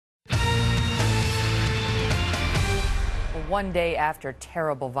One day after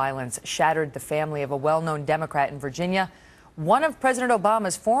terrible violence shattered the family of a well-known Democrat in Virginia, one of President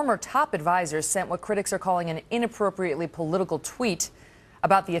Obama's former top advisors sent what critics are calling an inappropriately political tweet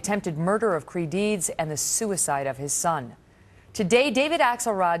about the attempted murder of Creigh Deeds and the suicide of his son. Today, David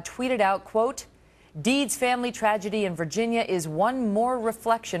Axelrod tweeted out, quote, "Deeds' family tragedy in Virginia is one more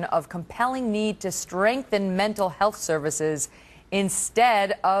reflection of compelling need to strengthen mental health services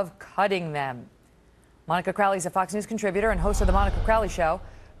instead of cutting them." Monica Crowley is a Fox News contributor and host of The Monica Crowley Show.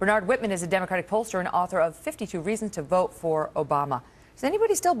 Bernard Whitman is a Democratic pollster and author of 52 Reasons to Vote for Obama. Does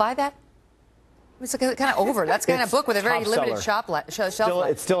anybody still buy that? It's kind of over. That's kind of book with a very limited shelf life.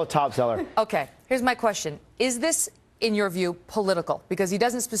 It's still a top seller. Okay, here's my question. Is this, in your view, political? Because he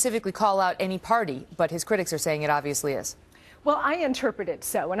doesn't specifically call out any party, but his critics are saying it obviously is. Well, I interpret it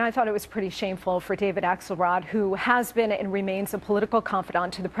so, and I thought it was pretty shameful for David Axelrod, who has been and remains a political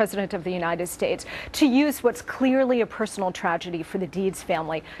confidant to the President of the United States, to use what's clearly a personal tragedy for the Deeds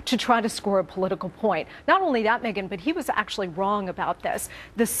family to try to score a political point. Not only that, Megyn, but he was actually wrong about this.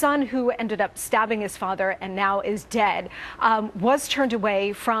 The son who ended up stabbing his father and now is dead was turned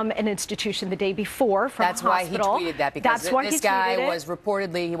away from an institution the day before from That's a hospital. Why he tweeted that, because this guy was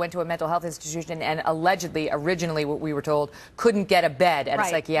reportedly, he went to a mental health institution and allegedly, originally, what we were told, couldn't get a bed at a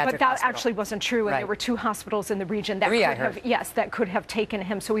psychiatric But that hospital. actually wasn't true, and there were 2 hospitals in the region that could have taken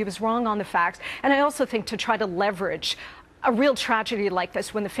him. So he was wrong on the facts. And I also think to try to leverage a real tragedy like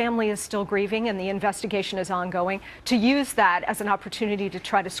this, when the family is still grieving and the investigation is ongoing, to use that as an opportunity to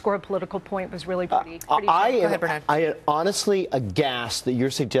try to score a political point was really pretty I am honestly aghast that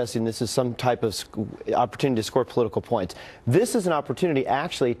you're suggesting this is some type of opportunity to score political points. This is an opportunity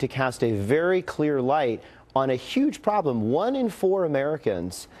actually to cast a very clear light on a huge problem. 1 in 4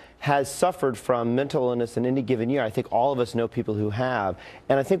 Americans has suffered from mental illness in any given year. I think all of us know people who have.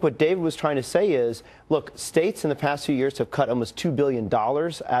 And I think what David was trying to say is, look, states in the past few years have cut almost $2 billion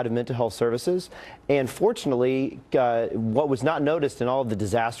out of mental health services. And fortunately, what was not noticed in all of the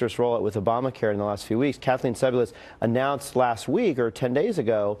disastrous rollout with Obamacare in the last few weeks, Kathleen Sebelius announced last week or 10 days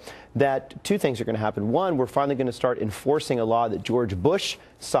ago that 2 things are going to happen. 1, we're finally going to start enforcing a law that George Bush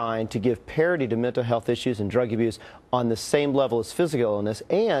signed to give parity to mental health issues and drug abuse on the same level as physical illness.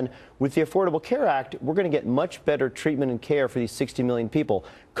 And with the Affordable Care Act, we're going to get much better treatment and care for these 60 million people.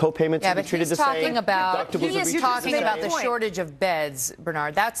 Co-payments will be treated the same. He is talking about the shortage of beds,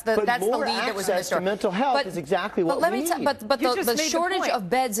 Bernard. That's the lead that was in the story. Mental health is exactly what we need. But the shortage of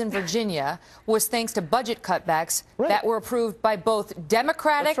beds in Virginia was thanks to budget cutbacks that were approved by both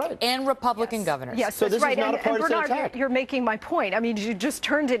Democratic and Republican governors. Yes, so that's right. And Bernard, you're making my point. I mean, you just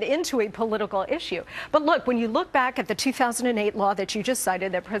turned it into a political issue. But look, when you look back at the 2008 law that you just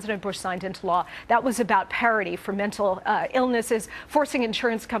cited, that President Bush signed into law, that was about parity for mental illnesses, forcing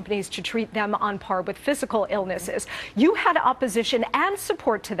insurance companies to treat them on par with physical illnesses. You had opposition and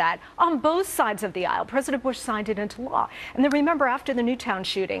support to that on both sides of the aisle. President Bush signed it into law. And then remember, after the Newtown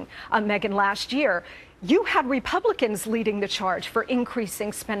shooting, Megyn, last year, you had Republicans leading the charge for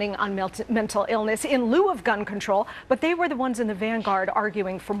increasing spending on mental illness in lieu of gun control, but they were the ones in the vanguard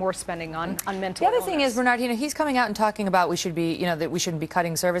arguing for more spending on mental illness. The other thing is, Bernard, he's coming out and talking about we should be, that we shouldn't be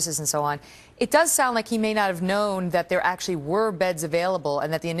cutting services and so on. It does sound like he may not have known that there actually were beds available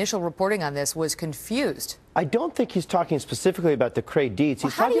and that the initial reporting on this was confused. I don't think he's talking specifically about the Creigh Deeds.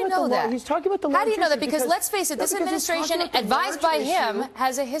 How do you know that? He's talking about the How do you know that? Because let's face it, this administration, advised by him,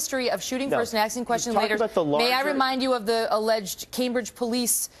 has a history of shooting first and asking questions later. May I remind you of the alleged Cambridge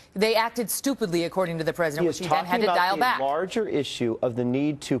police? They acted stupidly, according to the president, which he then had to dial back. The larger issue of the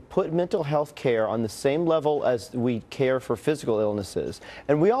need to put mental health care on the same level as we care for physical illnesses.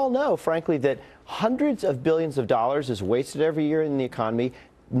 And we all know, frankly, that hundreds of billions of dollars is wasted every year in the economy.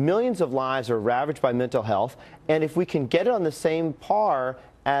 Millions of lives are ravaged by mental health, and if we can get it on the same par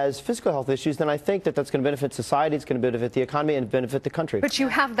as physical health issues, then I think that that's going to benefit society, it's going to benefit the economy, and benefit the country. But you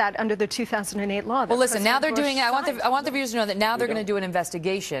have that under the 2008 law. Well, listen, now they're doing, I want the viewers to know that now they're going to do an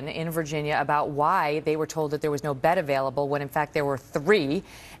investigation in Virginia about why they were told that there was no bed available when in fact there were 3.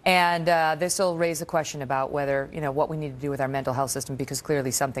 And this will raise the question about whether, what we need to do with our mental health system, because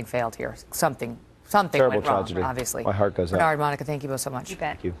clearly something failed here. Something Terrible went wrong, tragedy. Obviously. My heart goes out. Bernard, Monica, thank you both so much. You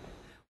bet. Thank you.